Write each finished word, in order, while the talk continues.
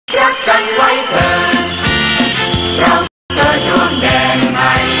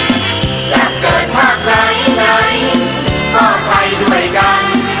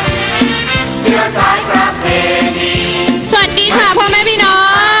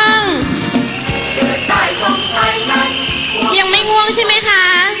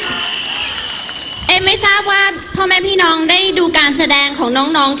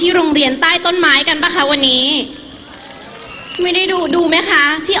น้องๆที่โรงเรียนใต้ต้นไม้กันปะคะวันนี้ไม่ได้ดูไหมคะ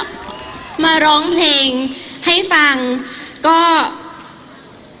ที่มาร้องเพลงให้ฟังก็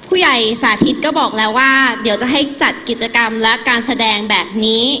ผู้ใหญ่สาธิตก็บอกแล้วว่าเดี๋ยวจะให้จัดกิจกรรมและการแสดงแบบ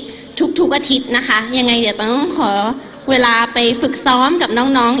นี้ทุกอาทิตย์นะคะยังไงเดี๋ยวต้องขอเวลาไปฝึกซ้อมกับ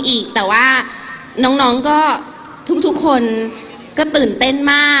น้องๆอีกแต่ว่าน้องๆก็ทุกคนก็ตื่นเต้น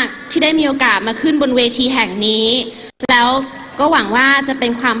มากที่ได้มีโอกาสมาขึ้นบนเวทีแห่งนี้แล้วก็หวังว่าจะเป็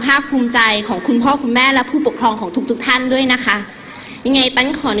นความภาคภูมิใจของคุณพ่อคุณแม่และผู้ปกครองของทุกท่านด้วยนะคะยังไงตั้ง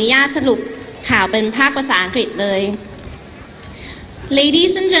ขออนุญาตสรุปข่าวเป็นภาคภาษาอังกฤษเลย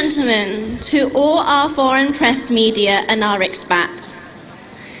Ladies and gentlemen, to all our foreign press media and our expats,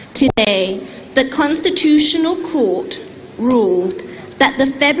 today the Constitutional Court ruled that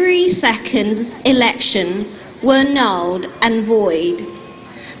the February 2nd election were nulled and void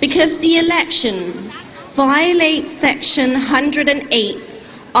because the election violates Section 108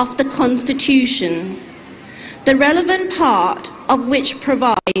 of the Constitution, the relevant part of which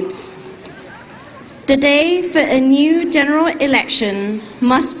provides the day for a new general election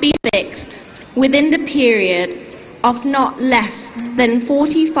must be fixed within the period of not less than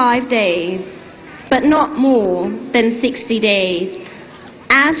 45 days, but not more than 60 days,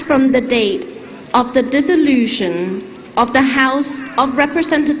 as from the date of the dissolution of the House of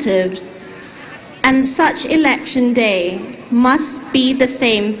Representatives, and such election day must be the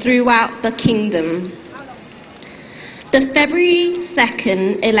same throughout the kingdom. The February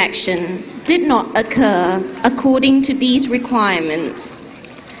 2nd election did not occur according to these requirements.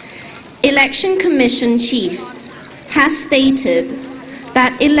 Election Commission Chief has stated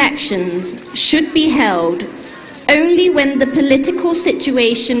that elections should be held only when the political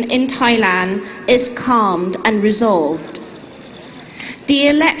situation in Thailand is calmed and resolved. The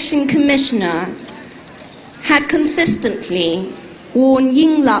Election Commissioner had consistently warned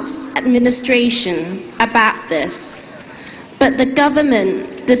Yingluck's administration about this, but the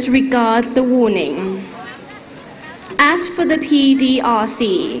government disregarded the warning. As for the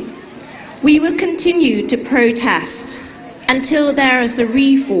PDRC, we will continue to protest until there is a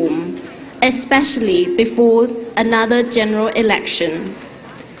reform, especially before another general election,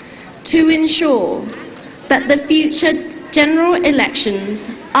 to ensure that the future general elections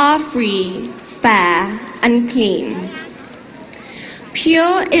are free, fair and clean.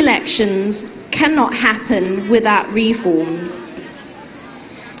 Pure elections cannot happen without reforms.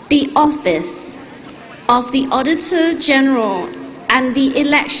 The Office of the Auditor General and the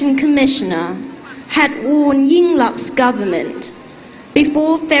Election Commissioner had warned Yingluck's government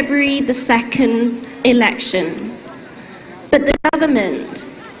before February the 2nd election, but the government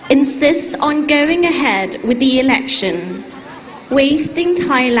insists on going ahead with the election, wasting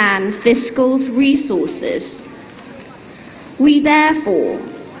Thailand fiscal resources. We therefore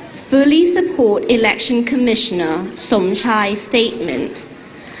fully support Election Commissioner Somchai's statement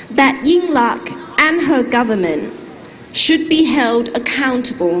that Yingluck and her government should be held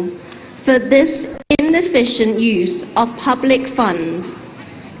accountable for this inefficient use of public funds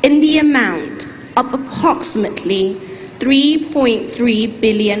in the amount of approximately 3.3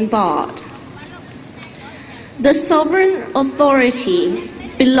 billion baht. The sovereign authority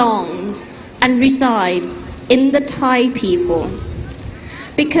belongs and resides in the Thai people,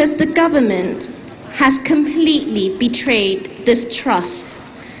 because the government has completely betrayed this trust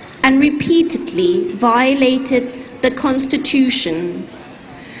and repeatedly violated the Constitution.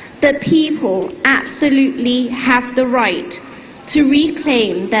 The people absolutely have the right to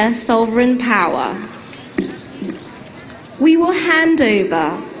reclaim their sovereign power. We will hand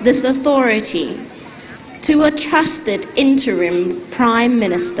over this authority to a trusted interim Prime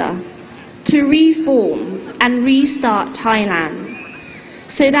Minister to reform and restart Thailand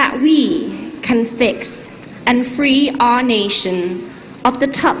so that we can fix and free our nation of the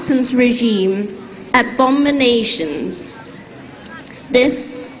Thaksin's regime abominations. This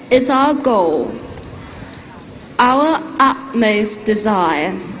is our goal, our utmost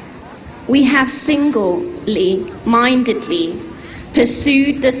desire. We have single-mindedly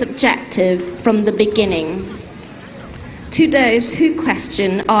pursued this objective from the beginning. To those who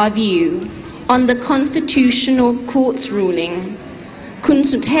question our view on the Constitutional Court's ruling, Kun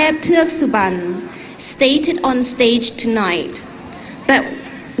Suthep Theuk Suban stated on stage tonight that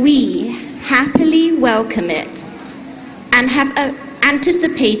we happily welcome it and have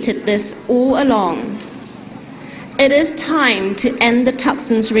anticipated this all along. It is time to end the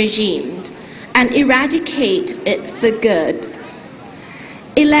Thaksin's regime and eradicate it for good.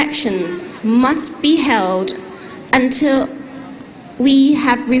 Elections must be held until we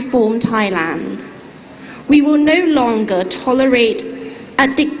have reformed Thailand. We will no longer tolerate a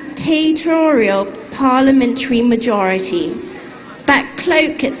dictatorial parliamentary majority that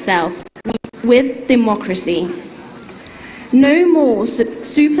cloak itself with democracy. No more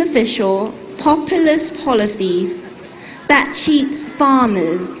superficial populist policies that cheats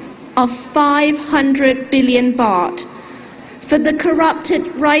farmers of 500 billion baht for the corrupted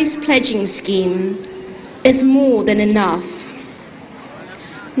rice pledging scheme is more than enough.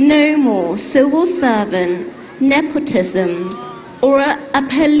 No more civil servant nepotism or a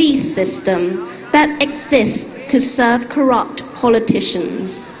police system that exists to serve corrupt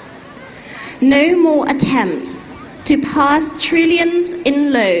politicians. No more attempts to pass trillions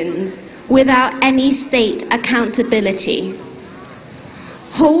in loans without any state accountability.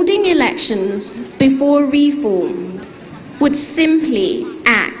 Holding elections before reform would simply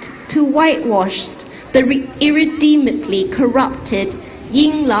act to whitewash the irredeemably corrupted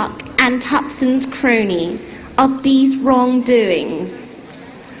Yingluck and Thaksin's crony of these wrongdoings.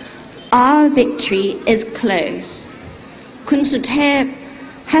 Our victory is close. Kun Suthep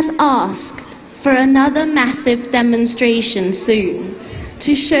has asked for another massive demonstration soon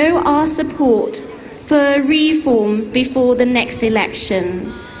to show our support for reform before the next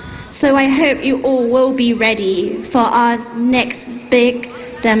election. So I hope you all will be ready for our next big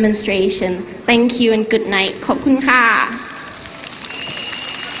demonstration. Thank you and good night. ขอบคุณค่ะ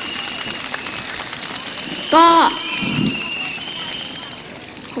ก็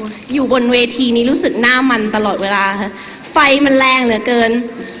อยู่บนเวทีนี้รู้สึกหน้ามันตลอดเวลาค่ะไฟมันแรงเหลือเกิน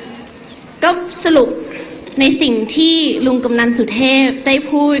ก็สรุปในสิ่งที่ลุงกำนันสุเทพได้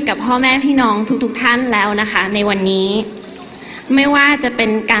พูดกับพ่อแม่พี่น้องทุกท่านแล้วนะคะในวันนี้ไม่ว่าจะเป็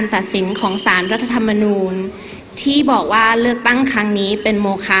นการตัดสินของศาลรัฐธรรมนูญที่บอกว่าเลือกตั้งครั้งนี้เป็นโม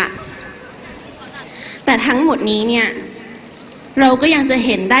ฆะแต่ทั้งหมดนี้เนี่ยเราก็ยังจะเ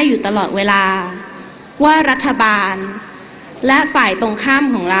ห็นได้อยู่ตลอดเวลาว่ารัฐบาลและฝ่ายตรงข้าม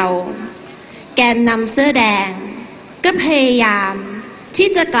ของเราแกนนำเสื้อแดงก็พยายามที่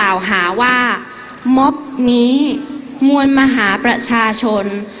จะกล่าวหาว่าม็อบนี้มวลมหาประชาชน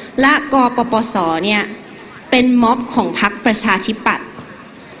และกปปสเนี่ยเป็นม็อบของพรรคประชาธิปัตย์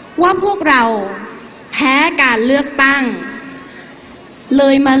ว่าพวกเราแพ้การเลือกตั้งเล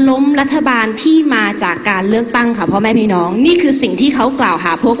ยมาล้มรัฐบาลที่มาจากการเลือกตั้งค่ะพ่อแม่พี่น้องนี่คือสิ่งที่เขากล่าวห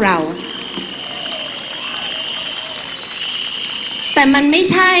าพวกเราแต่มันไม่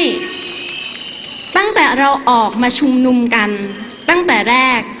ใช่ตั้งแต่เราออกมาชุมนุมกันตั้งแต่แร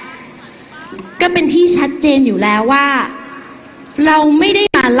กก็เป็นที่ชัดเจนอยู่แล้วว่าเราไม่ได้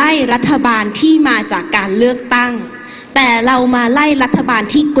มาไล่รัฐบาลที่มาจากการเลือกตั้งแต่เรามาไล่รัฐบาล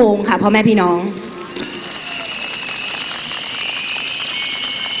ที่โกงค่ะพ่อแม่พี่น้อง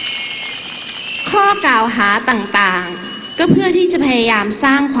ข้อกล่าวหาต่างๆก็เพื่อที่จะพยายามส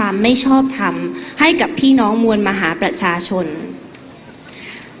ร้างความไม่ชอบธรรมให้กับพี่น้องมวลมหาประชาชน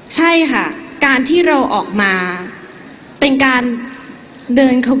ใช่ค่ะการที่เราออกมาเป็นการเดิ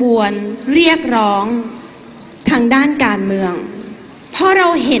นขบวนเรียกร้องทางด้านการเมืองเพราะเรา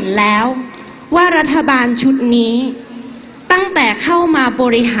เห็นแล้วว่ารัฐบาลชุดนี้ตั้งแต่เข้ามาบ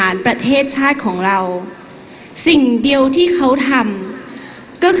ริหารประเทศชาติของเราสิ่งเดียวที่เขาท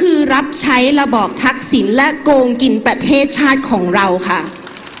ำก็คือรับใช้ระบอบทักษิณและโกงกินประเทศชาติของเราค่ะ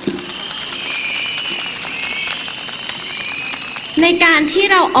ในการที่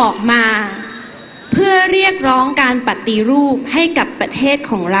เราออกมาเพื่อเรียกร้องการปฏิรูปให้กับประเทศ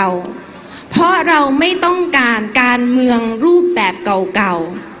ของเราเพราะเราไม่ต้องการการเมืองรูปแบบเก่า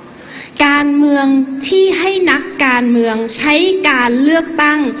ๆการเมืองที่ให้นักการเมืองใช้การเลือก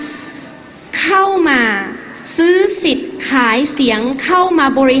ตั้งเข้ามาซื้อสิทธิ์ขายเสียงเข้ามา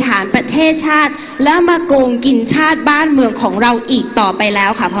บริหารประเทศชาติและมาโกงกินชาติบ้านเมืองของเราอีกต่อไปแล้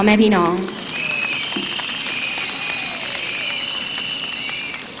วค่ะพ่อแม่พี่น้อง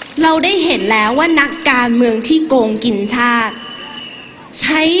เราได้เห็นแล้วว่านักการเมืองที่โกงกินชาติใ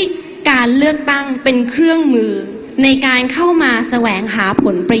ช้การเลือกตั้งเป็นเครื่องมือในการเข้ามาแสวงหาผ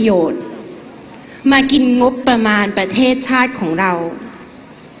ลประโยชน์มากินงบประมาณประเทศชาติของเรา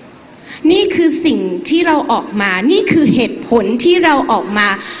นี่คือสิ่งที่เราออกมานี่คือเหตุผลที่เราออกมา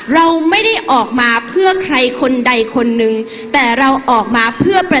เราไม่ได้ออกมาเพื่อใครคนใดคนหนึ่งแต่เราออกมาเ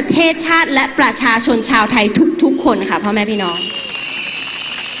พื่อประเทศชาติและประชาชนชาวไทยทุกๆคนค่ะพ่อแม่พี่น้อง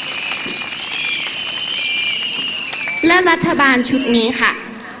และรัฐบาลชุดนี้ค่ะ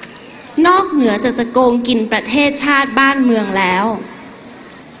นอกเหนือจากจะโกงกินประเทศชาติบ้านเมืองแล้ว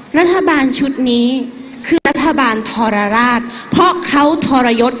รัฐบาลชุดนี้คือรัฐบาลทรราชเพราะเขาทร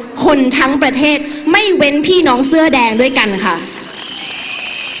ยศคนทั้งประเทศไม่เว้นพี่น้องเสื้อแดงด้วยกันค่ะ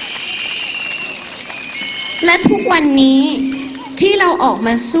และทุกวันนี้ที่เราออกม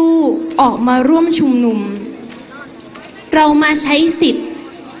าสู้ออกมาร่วมชุมนุมเรามาใช้สิทธิ์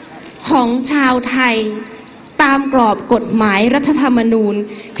ของชาวไทยตามกรอบกฎหมายรัฐธรรมนูญ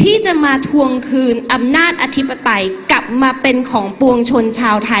ที่จะมาทวงคืนอำนาจอธิปไตยกลับมาเป็นของปวงชนช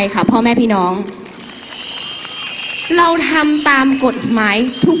าวไทยค่ะพ่อแม่พี่น้องเราทำตามกฎหมาย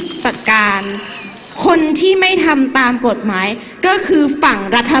ทุกประการคนที่ไม่ทำตามกฎหมายก็คือฝั่ง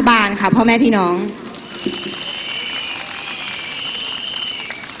รัฐบาลค่ะพ่อแม่พี่น้อง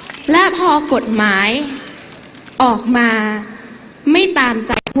และพอกฎหมายออกมาไม่ตามใ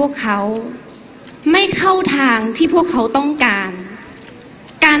จพวกเขาไม่เข้าทางที่พวกเขาต้องการ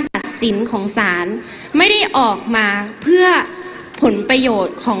การตัดสินของศาลไม่ได้ออกมาเพื่อผลประโยช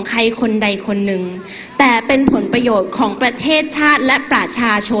น์ของใครคนใดคนหนึ่งแต่เป็นผลประโยชน์ของประเทศชาติและประช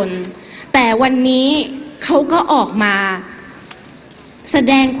าชนแต่วันนี้เขาก็ออกมาแส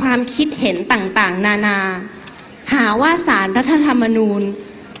ดงความคิดเห็นต่างๆนานาหาว่าศาลรัฐธรรมนูญ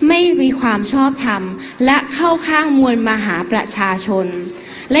ไม่มีความชอบธรรมและเข้าข้างมวลมหาประชาชน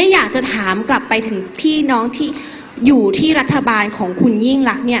และอยากจะถามกลับไปถึงพี่น้องที่อยู่ที่รัฐบาลของคุณยิ่ง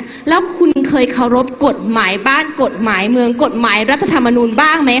ลักษณ์เนี่ยแล้วคุณเคยเคารพกฎหมายบ้านกฎหมายเมืองกฎหมายรัฐธรรมนูญบ้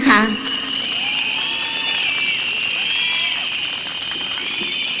างไหมคะ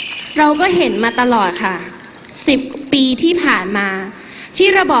เราก็เห็นมาตลอดค่ะ10 ปีที่ผ่านมาที่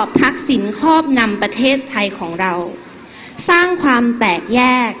ระบอบทักษิณครอบนำประเทศไทยของเราสร้างความแตกแย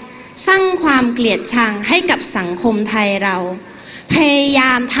กสร้างความเกลียดชังให้กับสังคมไทยเราพยาย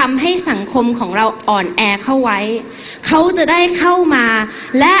ามทำให้สังคมของเราอ่อนแอเข้าไว้เขาจะได้เข้ามา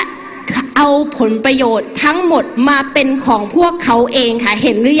และเอาผลประโยชน์ทั้งหมดมาเป็นของพวกเขาเองค่ะเ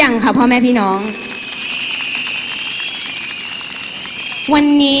ห็นหรือยังคะพ่อแม่พี่น้องวัน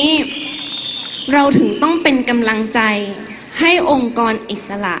นี้เราถึงต้องเป็นกำลังใจให้องค์กรอิส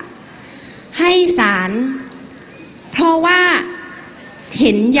ระให้ศาลเพราะว่าเ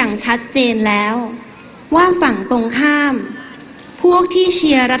ห็นอย่างชัดเจนแล้วว่าฝั่งตรงข้ามพวกที่เ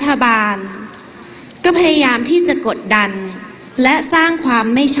ชียร์รัฐบาลก็พยายามที่จะกดดันและสร้างความ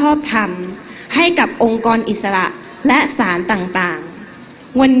ไม่ชอบธรรมให้กับองค์กรอิสระและศาลต่าง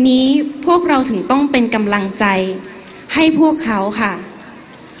ๆวันนี้พวกเราถึงต้องเป็นกำลังใจให้พวกเขาค่ะ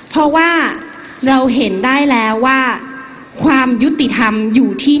เพราะว่าเราเห็นได้แล้วว่าความยุติธรรมอยู่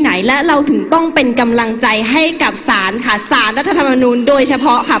ที่ไหนและเราถึงต้องเป็นกำลังใจให้กับศาลค่ะศาลรัฐธรรมนูญโดยเฉพ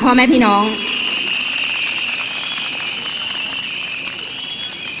าะค่ะพ่อแม่พี่น้อง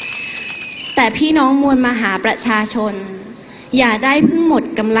แต่พี่น้องมวลมหาประชาชนอย่าได้พึ่งหมด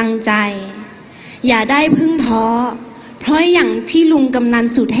กำลังใจอย่าได้พึ่งท้อเพราะอย่างที่ลุงกำนัน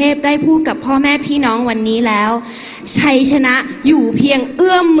สุเทพได้พูดกับพ่อแม่พี่น้องวันนี้แล้วชัยชนะอยู่เพียงเ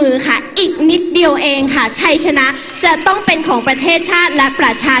อื้อมมือค่ะอีกนิดเดียวเองค่ะชัยชนะจะต้องเป็นของประเทศชาติและปร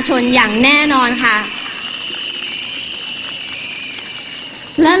ะชาชนอย่างแน่นอนค่ะ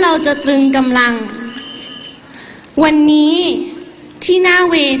และเราจะตรึงกำลังวันนี้ที่หน้า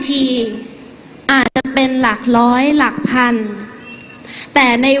เวทีอาจจะเป็นหลักร้อยหลักพันแต่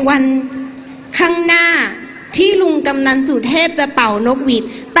ในวันข้างหน้าที่ลุงกำนันสุเทพจะเป่านกหวีด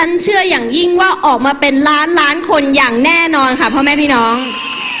ตันเชื่ออย่างยิ่งว่าออกมาเป็นล้านคนอย่างแน่นอนค่ะพ่อแม่พี่น้อง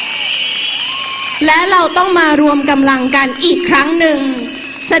และเราต้องมารวมกำลังกันอีกครั้งหนึ่ง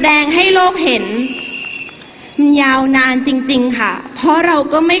แสดงให้โลกเห็นยาวนานจริงๆค่ะเพราะเรา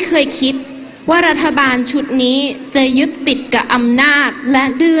ก็ไม่เคยคิดว่ารัฐบาลชุดนี้จะยึดติดกับอำนาจและ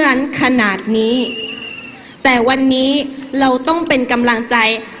ดื้อรั้นขนาดนี้แต่วันนี้เราต้องเป็นกำลังใจ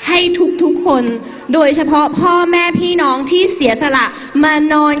ให้ทุกๆคนโดยเฉพาะพ่อแม่พี่น้องที่เสียสละมา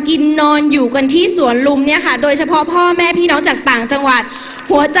นอนกินนอนอยู่กันที่สวนลุมเนี่ยค่ะโดยเฉพาะพ่อแม่พี่น้องจากต่างจังหวัด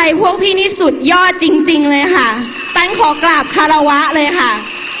หัวใจพวกพี่นี่สุดยอดจริงๆเลยค่ะตั้งขอกราบคารวะเลยค่ะ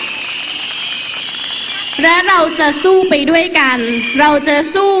และเราจะสู้ไปด้วยกันเราจะ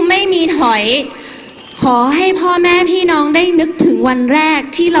สู้ไม่มีถอยขอให้พ่อแม่พี่น้องได้นึกถึงวันแรก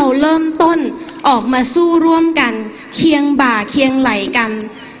ที่เราเริ่มต้นออกมาสู้ร่วมกันเคียงบ่าเคียงไหลกัน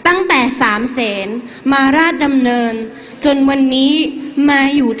ตั้งแต่3 เสนมาราชดำเนินจนวันนี้มา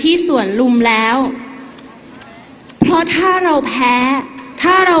อยู่ที่สวนลุมแล้วเพราะถ้าเราแพ้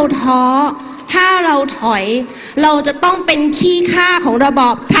ถ้าเราท้อถ้าเราถอยเราจะต้องเป็นขี้ข้าของระบอ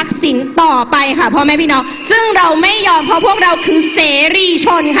บทักษิณต่อไปค่ะพ่อแม่พี่น้องซึ่งเราไม่ยอมเพราะพวกเราคือเสรีช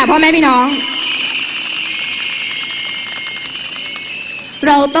นค่ะพ่อแม่พี่น้อง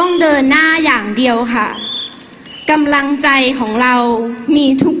เราต้องเดินหน้าอย่างเดียวค่ะกำลังใจของเรามี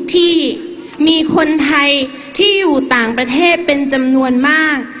ทุกที่มีคนไทยที่อยู่ต่างประเทศเป็นจำนวนมา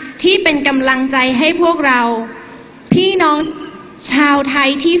กที่เป็นกำลังใจให้พวกเราพี่น้องชาวไทย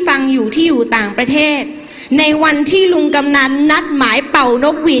ที่ฟังอยู่ที่อยู่ต่างประเทศในวันที่ลุงกำนันนัดหมายเป่าน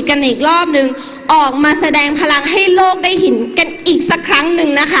กหวีดกันอีกรอบหนึ่งออกมาแสดงพลังให้โลกได้เห็นกันอีกสักครั้งหนึ่ง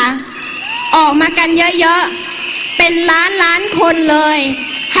นะคะออกมากันเยอะๆเป็นล้านคนเลย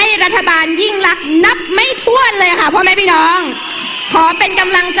ให้ ให้รัฐบาลยิ่งลักษณ์นับไม่ถ้วนเลยค่ะพ่อแม่พี่น้องขอเป็นก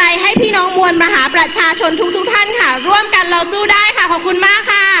ำลังใจให้พี่น้องมวลมหาประชาชนทุกท่านค่ะร่วมกันเราสู้ได้ค่ะขอบคุณมาก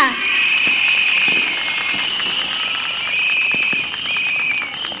ค่ะ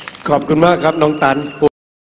ขอบคุณมากครับน้องตัน